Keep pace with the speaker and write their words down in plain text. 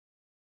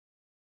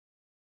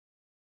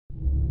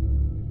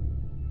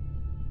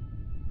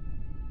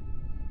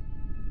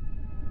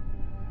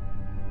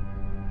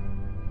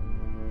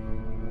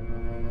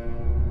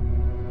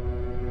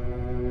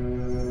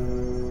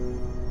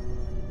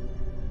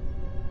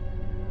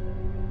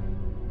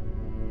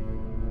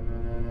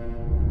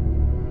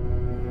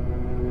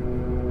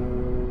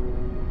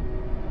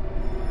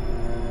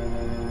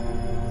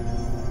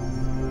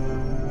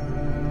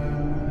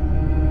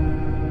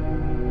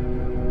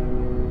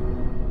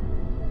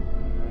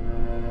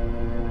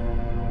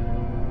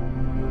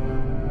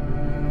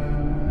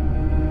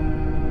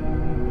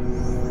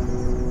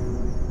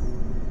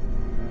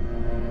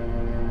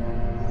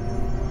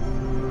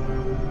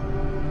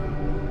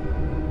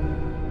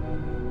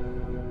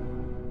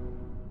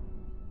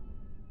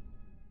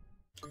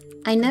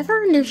I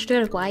never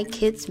understood why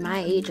kids my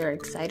age are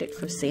excited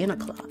for Santa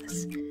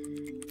Claus.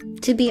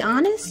 To be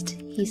honest,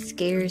 he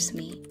scares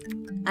me.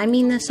 I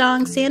mean, the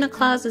song Santa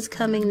Claus is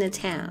Coming to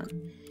Town.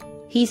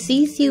 He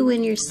sees you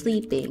when you're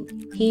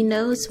sleeping. He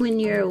knows when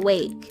you're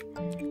awake.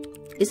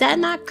 Is that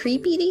not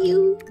creepy to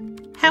you?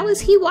 How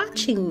is he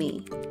watching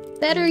me?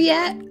 Better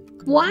yet,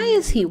 why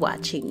is he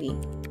watching me?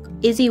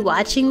 Is he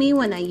watching me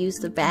when I use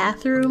the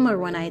bathroom or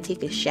when I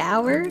take a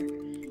shower?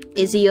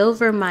 Is he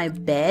over my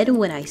bed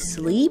when I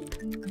sleep?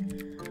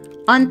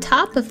 On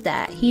top of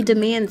that, he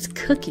demands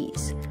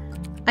cookies.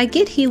 I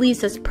get he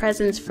leaves us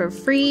presents for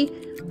free,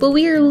 but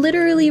we are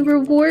literally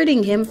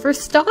rewarding him for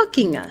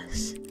stalking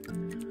us.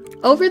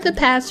 Over the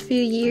past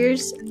few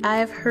years, I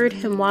have heard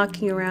him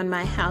walking around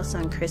my house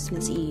on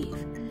Christmas Eve.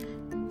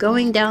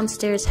 Going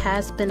downstairs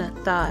has been a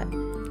thought,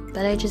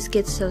 but I just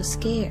get so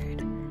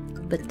scared.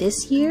 But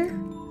this year,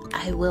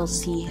 I will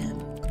see him.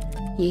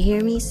 You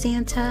hear me,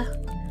 Santa?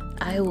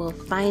 I will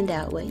find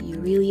out what you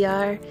really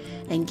are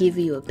and give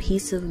you a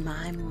piece of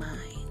my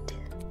mind.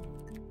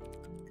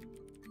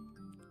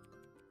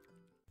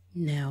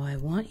 Now I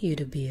want you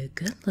to be a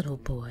good little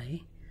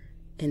boy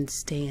and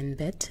stay in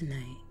bed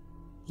tonight.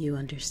 You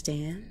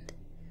understand?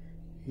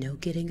 No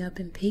getting up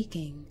and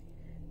peeking.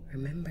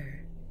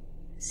 Remember,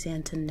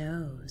 Santa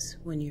knows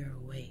when you're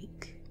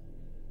awake.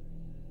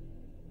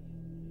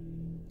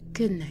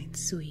 Good night,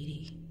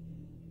 sweetie.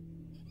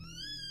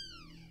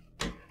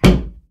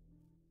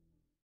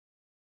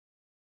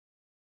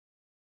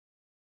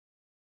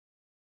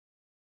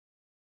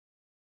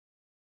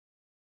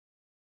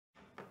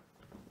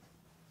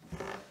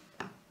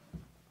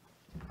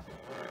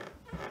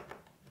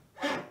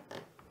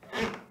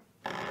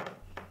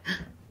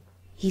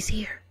 He's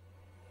here.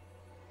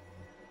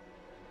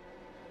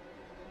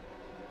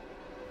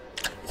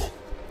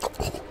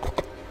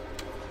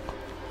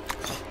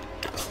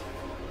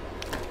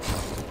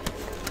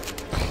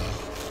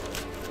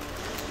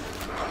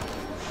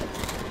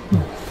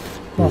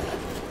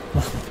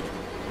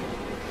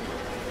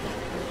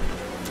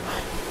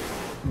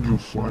 You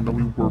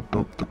finally worked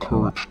up the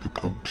courage to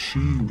come see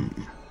me.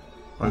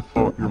 I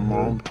thought your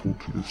mom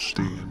told you to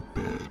stay in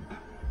bed.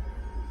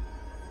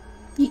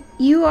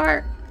 You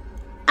are...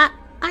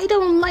 I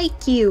don't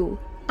like you.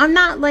 I'm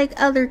not like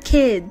other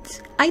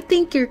kids. I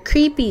think you're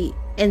creepy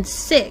and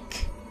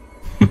sick.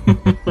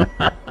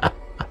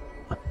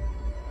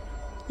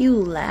 You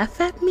laugh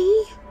at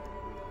me?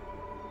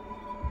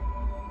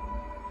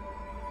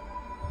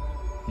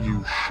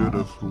 You should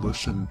have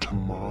listened to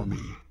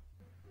Mommy.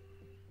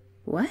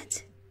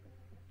 What?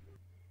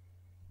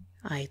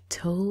 I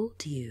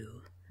told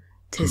you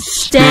to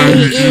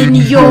stay in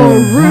your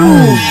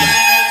room.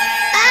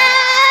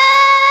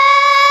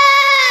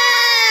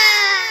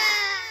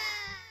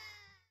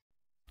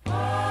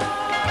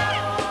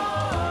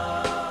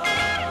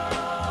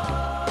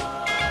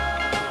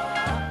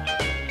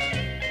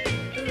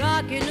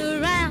 Rocking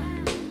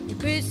around the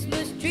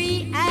Christmas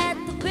tree at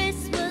the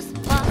Christmas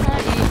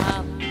party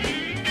hop.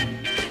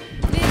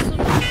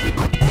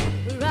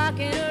 We're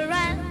rocking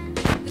around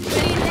the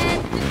tree,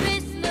 let the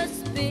Christmas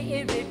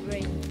spirit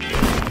ring.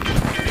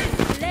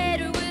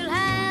 Later we'll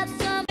have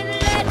some,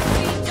 let's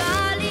be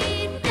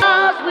jolly.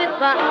 Cause with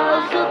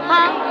boughs of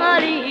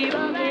holly,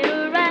 rocking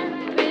around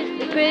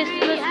the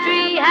Christmas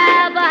tree,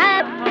 have a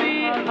happy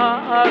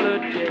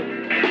holiday.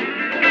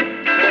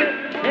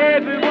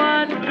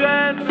 Everyone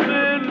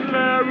dancing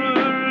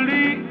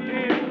merrily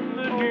in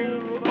the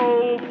new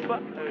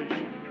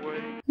old-fashioned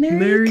way.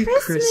 Merry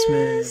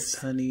Christmas,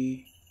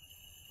 honey.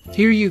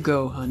 Here you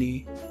go,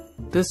 honey.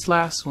 This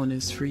last one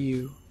is for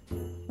you.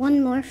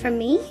 One more from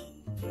me?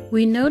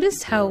 We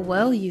noticed how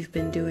well you've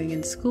been doing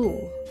in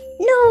school.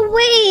 No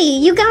way!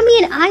 You got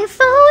me an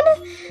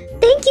iPhone?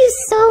 Thank you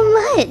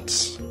so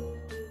much!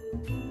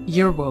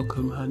 You're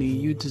welcome, honey.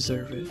 You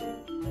deserve it.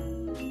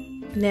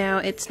 Now,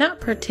 it's not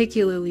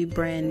particularly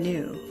brand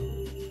new.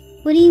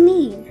 What do you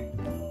mean?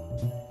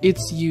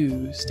 It's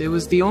used. It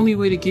was the only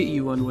way to get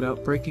you one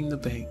without breaking the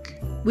bank.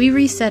 We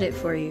reset it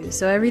for you,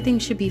 so everything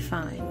should be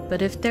fine.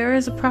 But if there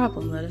is a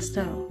problem, let us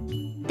know.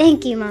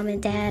 Thank you, Mom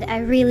and Dad.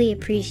 I really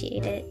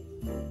appreciate it.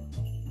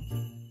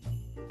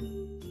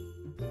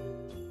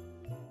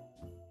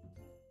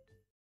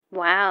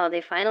 Wow, they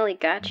finally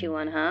got you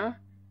one, huh?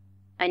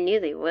 I knew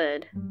they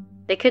would.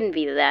 They couldn't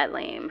be that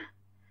lame.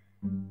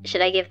 Should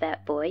I give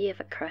that boy you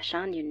have a crush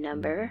on your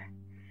number?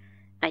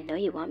 I know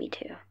you want me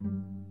to.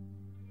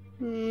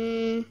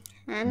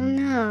 I don't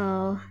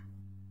know.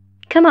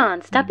 Come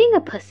on, stop being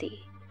a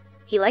pussy.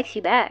 He likes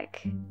you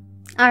back.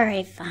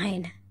 Alright,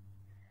 fine.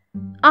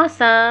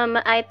 Awesome!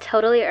 I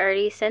totally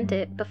already sent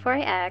it before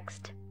I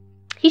asked.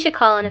 He should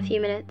call in a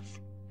few minutes.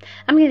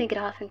 I'm gonna get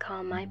off and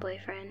call my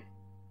boyfriend.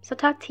 So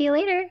talk to you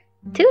later.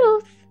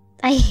 Toodles!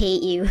 I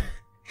hate you.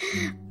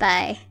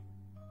 Bye.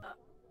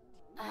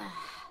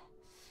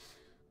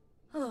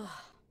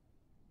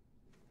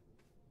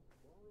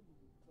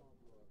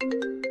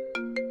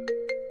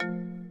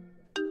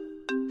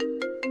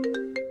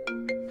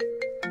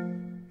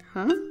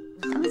 Huh?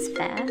 That was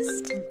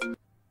fast.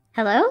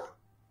 Hello?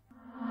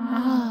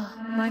 Oh,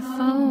 my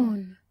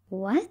phone.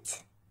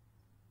 What?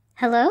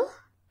 Hello?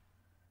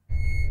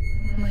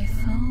 My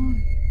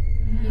phone.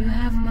 You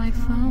have my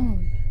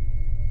phone.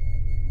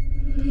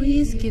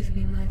 Please give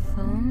me my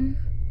phone.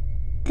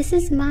 This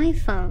is my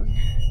phone.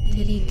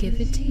 Did he give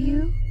it to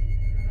you?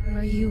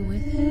 Are you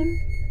with him?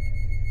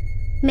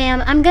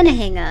 Ma'am, I'm gonna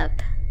hang up.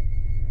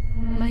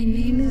 My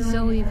name is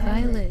Zoe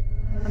Violet.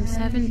 I'm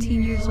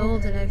 17 years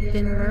old and I've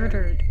been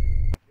murdered.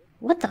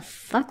 What the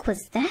fuck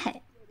was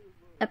that?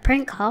 A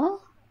prank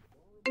call?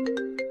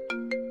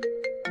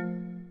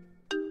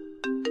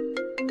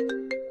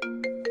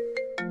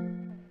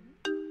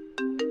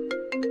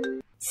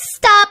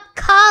 Stop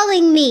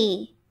calling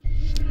me!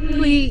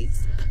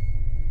 Please.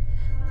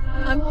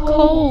 I'm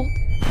cold.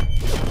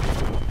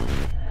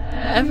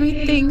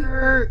 Everything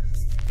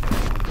hurts.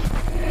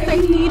 I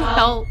need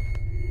help.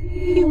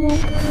 He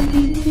won't let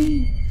me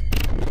leave.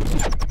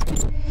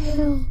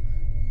 He'll...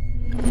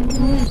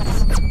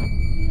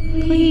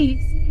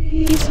 Please.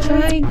 He's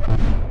trying. Mom,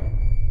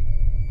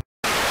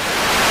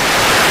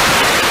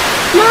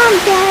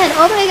 Dad!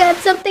 Oh my god,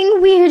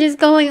 something weird is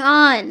going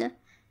on!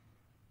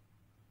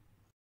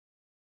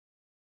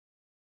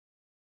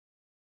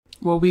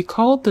 Well, we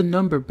called the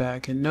number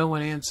back and no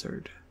one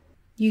answered.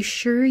 You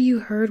sure you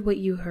heard what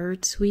you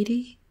heard,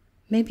 sweetie?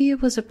 Maybe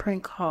it was a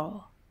prank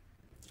call.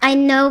 I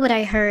know what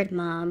I heard,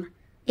 Mom.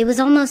 It was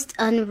almost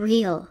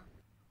unreal.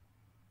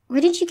 Where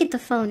did you get the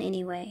phone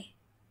anyway?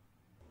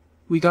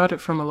 We got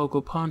it from a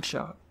local pawn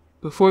shop.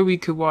 Before we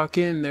could walk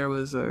in, there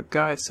was a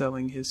guy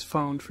selling his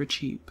phone for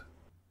cheap.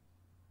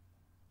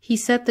 He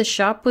said the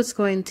shop was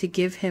going to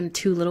give him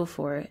too little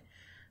for it,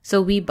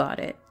 so we bought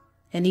it,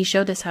 and he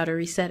showed us how to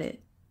reset it.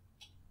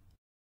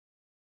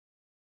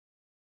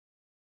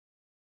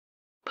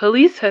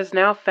 Police has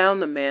now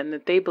found the man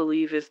that they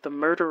believe is the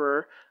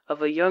murderer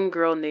of a young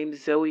girl named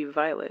Zoe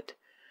Violet.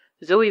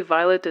 Zoe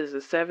Violet is a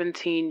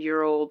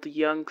 17-year-old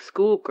young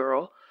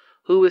schoolgirl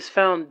who was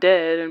found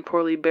dead and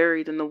poorly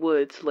buried in the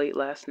woods late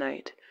last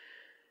night.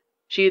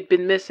 She had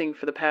been missing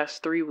for the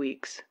past 3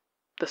 weeks.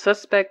 The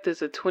suspect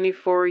is a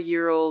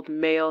 24-year-old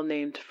male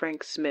named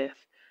Frank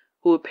Smith,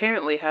 who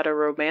apparently had a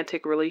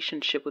romantic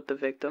relationship with the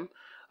victim,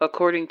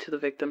 according to the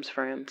victim's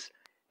friends.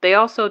 They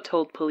also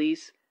told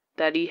police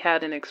that he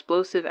had an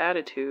explosive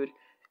attitude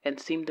and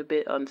seemed a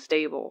bit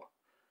unstable.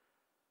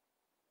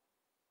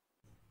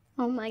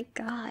 Oh my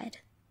god.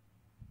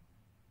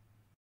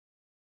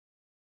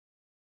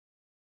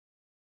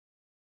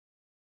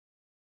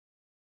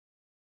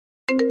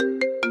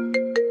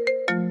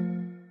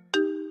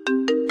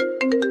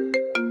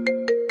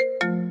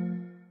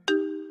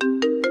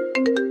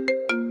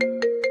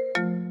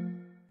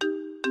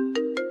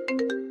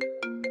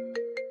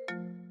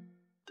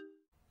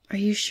 Are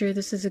you sure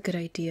this is a good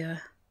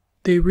idea?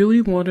 They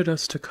really wanted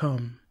us to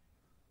come.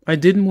 I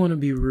didn't want to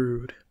be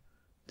rude.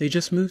 They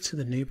just moved to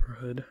the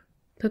neighborhood.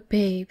 But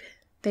babe,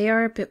 they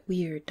are a bit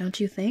weird, don't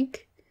you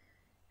think?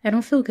 I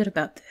don't feel good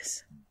about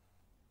this.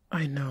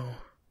 I know.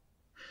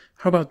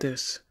 How about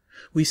this?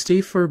 We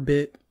stay for a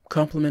bit,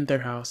 compliment their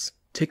house,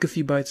 take a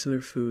few bites of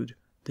their food,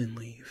 then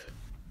leave.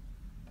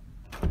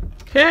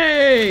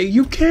 Hey,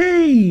 you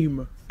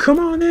came! Come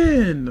on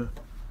in!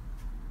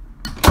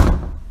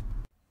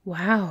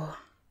 Wow.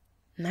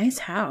 Nice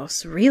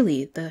house,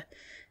 really. The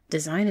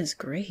design is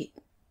great.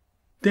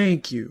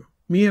 Thank you.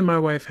 Me and my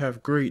wife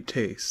have great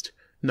taste.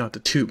 Not to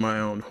toot my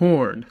own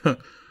horn.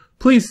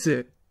 Please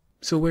sit.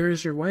 So where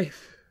is your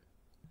wife?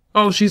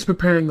 Oh, she's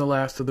preparing the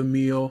last of the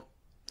meal.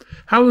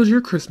 How has your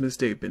Christmas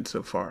day been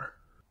so far?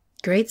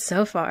 Great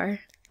so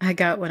far. I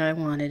got what I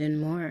wanted and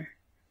more.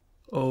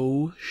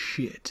 Oh,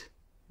 shit.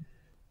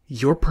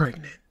 You're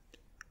pregnant.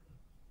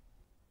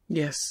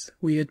 Yes,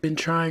 we had been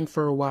trying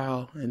for a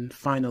while and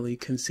finally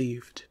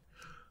conceived.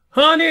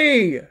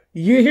 Honey!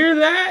 You hear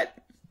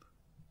that?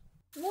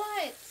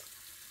 What?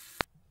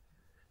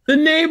 The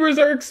neighbors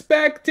are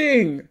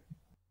expecting!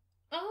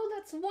 Oh,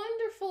 that's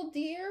wonderful,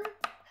 dear.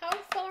 How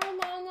far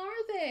along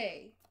are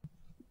they?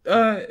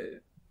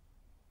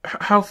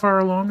 How far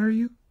along are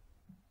you?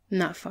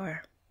 Not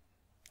far.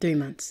 3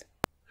 months.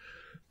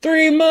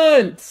 3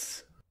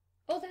 months!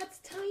 Oh, that's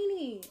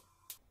tiny.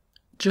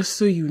 Just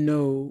so you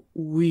know,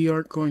 we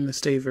aren't going to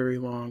stay very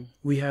long.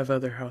 We have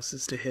other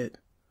houses to hit.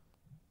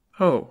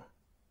 Oh,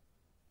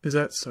 is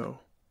that so?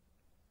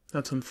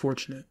 That's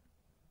unfortunate.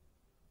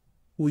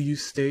 Will you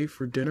stay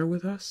for dinner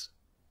with us?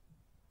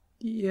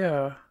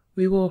 Yeah,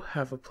 we will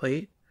have a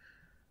plate.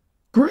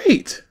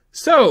 Great!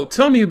 So,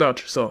 tell me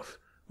about yourself.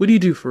 What do you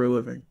do for a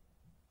living?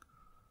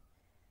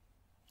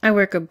 I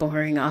work a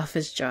boring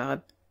office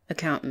job.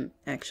 Accountant,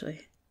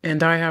 actually.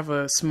 And I have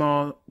a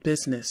small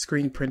business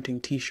screen printing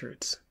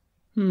t-shirts.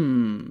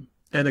 An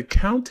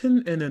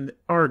accountant and an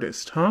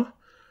artist, huh?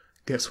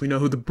 Guess we know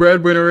who the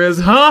breadwinner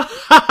is, huh?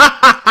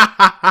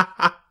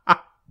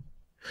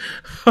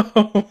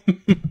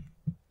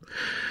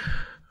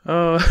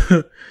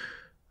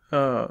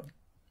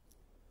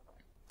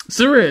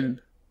 Seren,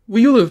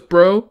 where you live,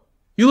 bro?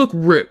 You look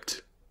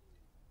ripped.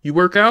 You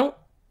work out?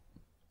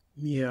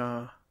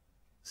 Yeah,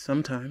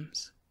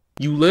 sometimes.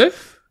 You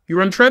lift? You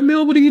run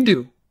treadmill? What do you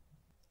do?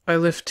 I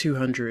lift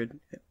 200.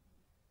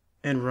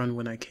 and run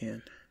when I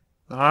can.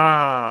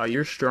 Ah,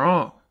 you're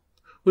strong.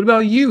 What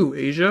about you,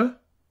 Asia?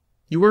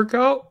 You work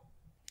out?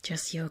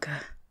 Just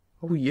yoga.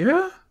 Oh,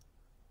 yeah?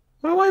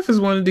 My wife has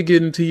wanted to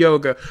get into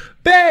yoga.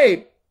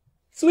 Babe!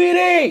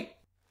 Sweetie!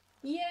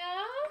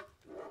 Yeah?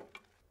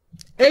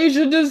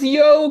 Asia does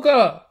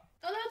yoga!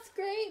 Oh, that's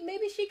great.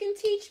 Maybe she can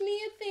teach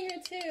me a thing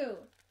or two.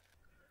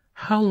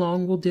 How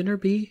long will dinner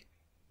be?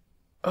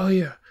 Oh,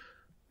 yeah.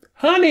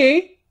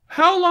 Honey,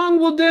 how long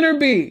will dinner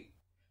be?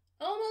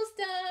 Almost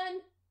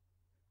done.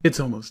 It's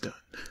almost done.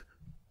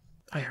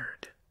 I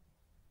heard.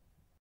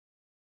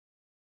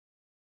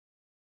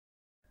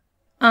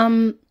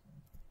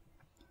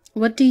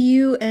 What do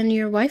you and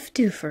your wife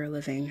do for a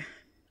living?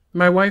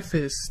 My wife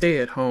is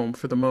stay-at-home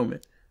for the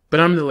moment, but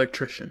I'm the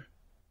electrician.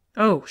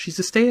 Oh, she's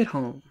a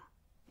stay-at-home.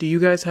 Do you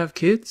guys have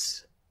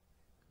kids?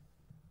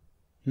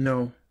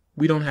 No,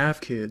 we don't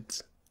have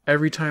kids.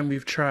 Every time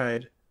we've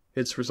tried,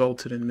 it's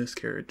resulted in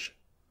miscarriage.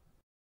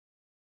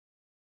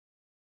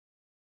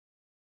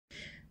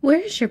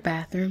 Where's your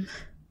bathroom?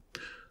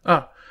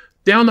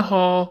 Down the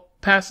hall,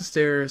 past the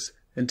stairs,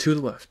 and to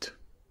the left.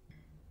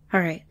 All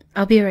right,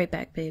 I'll be right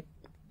back, babe.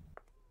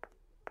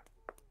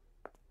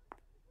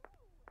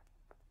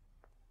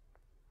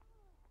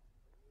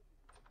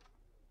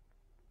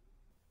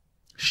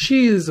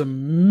 She is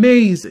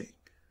amazing.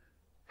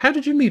 How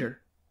did you meet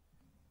her?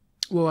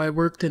 Well, I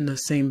worked in the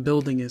same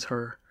building as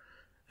her,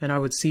 and I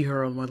would see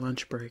her on my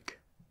lunch break.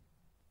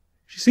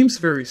 She seems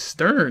very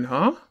stern,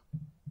 huh?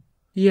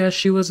 Yeah,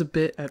 she was a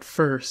bit at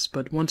first,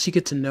 but once you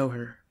get to know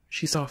her,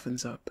 she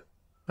softens up.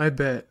 I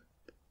bet.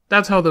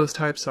 That's how those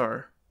types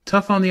are.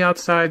 Tough on the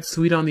outside,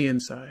 sweet on the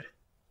inside.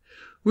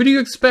 What are you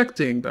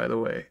expecting, by the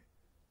way?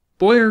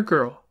 Boy or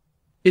girl?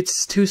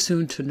 It's too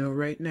soon to know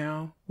right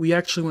now. We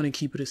actually want to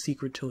keep it a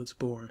secret till it's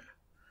born.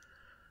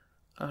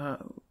 I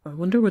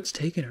wonder what's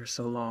taking her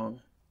so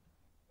long.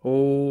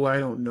 Oh, I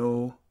don't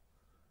know.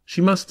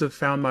 She must have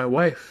found my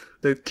wife.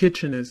 The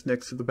kitchen is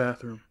next to the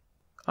bathroom.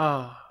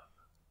 Ah,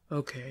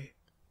 okay.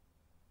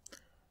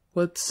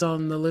 What's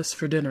on the list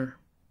for dinner?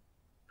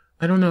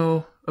 I don't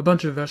know. A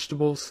bunch of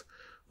vegetables.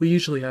 We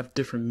usually have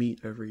different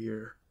meat every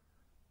year.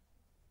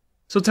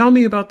 So tell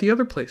me about the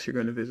other place you're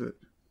going to visit.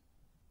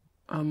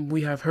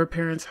 We have her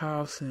parents'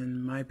 house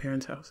and my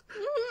parents' house.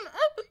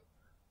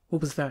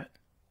 What was that?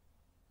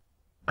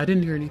 I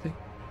didn't hear anything.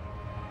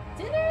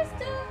 Dinner's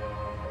done.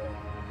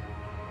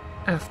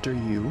 After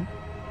you.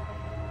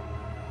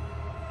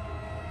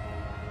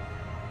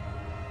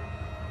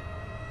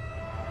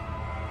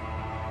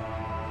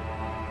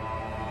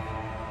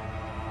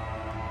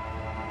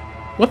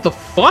 What the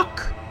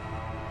fuck?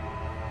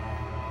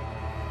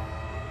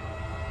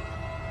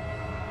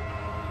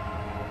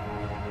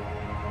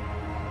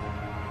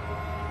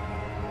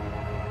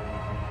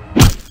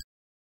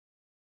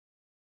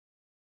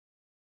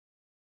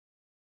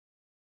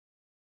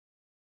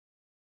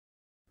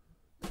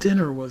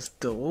 Dinner was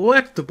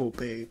delectable,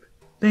 babe.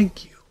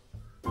 Thank you.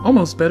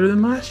 Almost better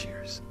than last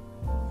year's.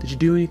 Did you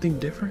do anything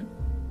different?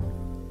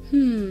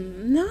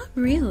 Not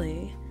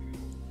really.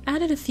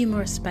 Added a few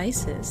more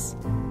spices,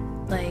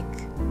 like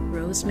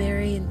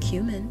rosemary and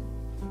cumin.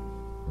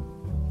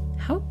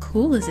 How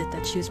cool is it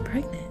that she was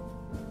pregnant?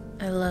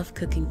 I love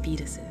cooking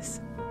fetuses.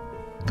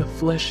 The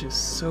flesh is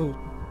so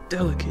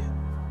delicate.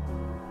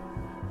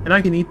 And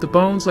I can eat the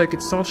bones like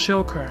it's soft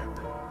shell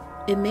crab.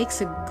 It makes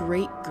a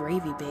great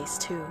gravy base,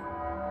 too.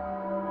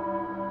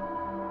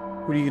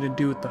 What are you gonna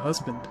do with the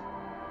husband?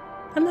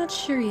 I'm not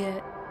sure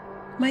yet.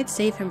 Might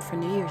save him for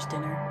New Year's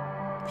dinner.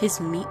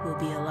 His meat will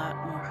be a lot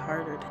more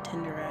harder to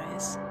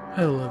tenderize.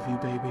 I love you,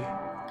 baby.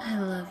 I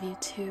love you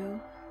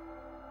too.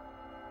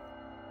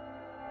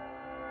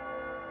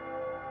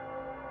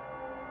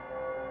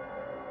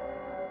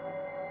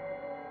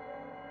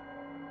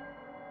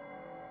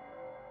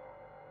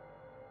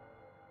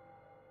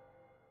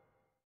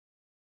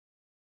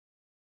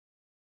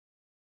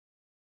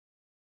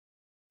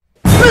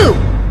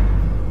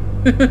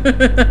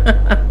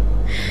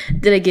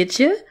 Did I get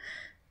you?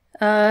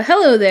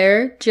 Hello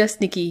there, just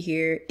Nikki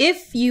here.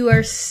 If you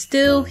are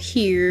still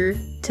here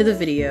to the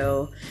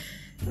video,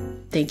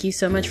 thank you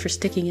so much for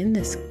sticking in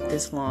this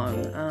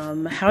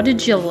long. How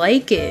did you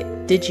like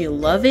it? Did you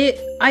love it?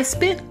 I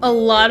spent a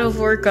lot of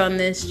work on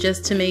this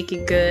just to make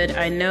it good.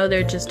 I know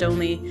they're just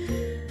only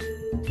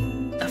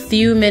a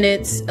few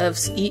minutes of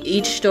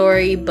each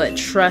story, but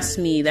trust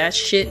me, that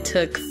shit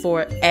took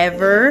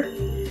forever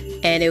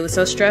and it was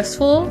so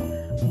stressful.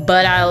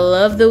 But I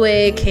love the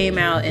way it came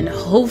out, and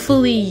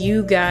hopefully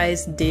you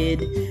guys did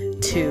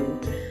too.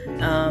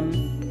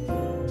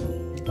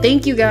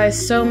 Thank you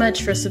guys so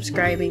much for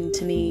subscribing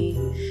to me.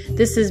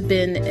 This has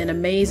been an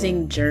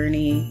amazing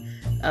journey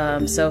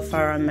so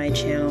far on my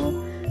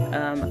channel.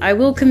 I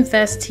will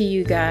confess to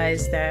you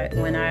guys that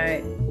when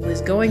I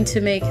was going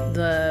to make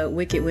the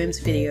Wicked Whims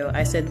video,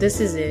 I said,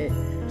 this is it.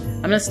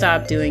 I'm gonna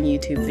stop doing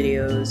YouTube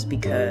videos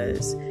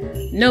because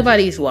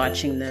nobody's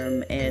watching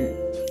them, and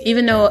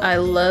even though I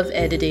love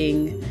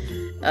editing,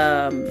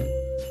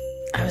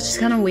 I was just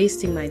kind of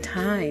wasting my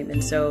time.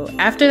 And so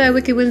after that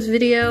Wicked Whims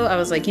video, I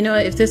was like, you know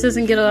what, if this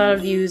doesn't get a lot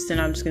of views, then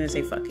I'm just gonna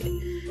say fuck it.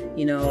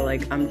 You know,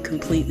 like, I'm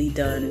completely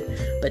done.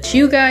 But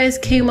you guys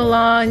came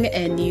along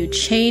and you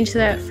changed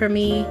that for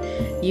me.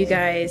 You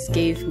guys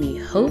gave me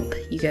hope.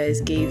 You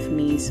guys gave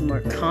me some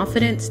more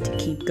confidence to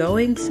keep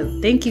going.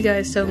 So thank you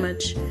guys so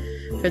much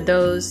for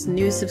those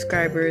new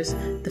subscribers,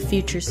 the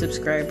future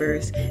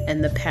subscribers,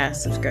 and the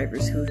past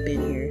subscribers who have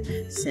been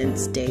here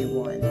since day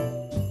one.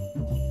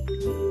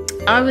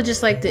 I would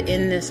just like to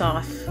end this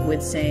off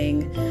with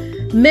saying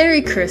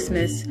Merry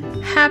Christmas,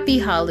 Happy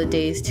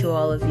Holidays to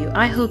all of you.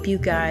 I hope you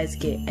guys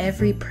get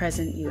every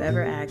present you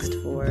ever asked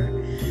for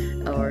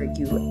or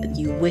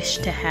you wish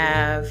to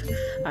have.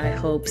 I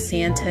hope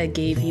Santa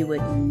gave you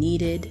what you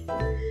needed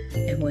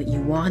and what you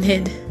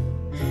wanted.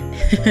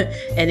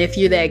 And if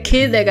you're that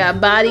kid that got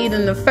bodied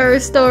in the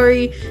first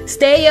story,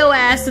 stay your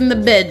ass in the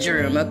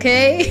bedroom,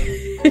 okay?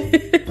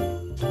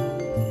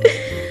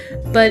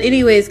 But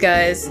anyways,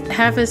 guys,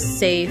 have a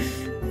safe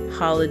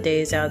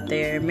holidays out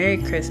there. Merry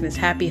Christmas,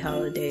 happy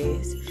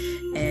holidays,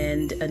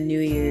 and a New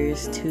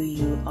Year's to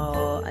you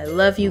all. I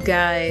love you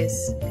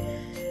guys,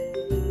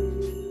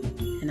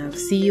 and I'll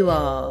see you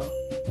all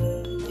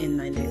in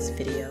my next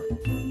video.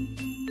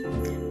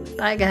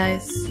 Bye,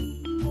 guys.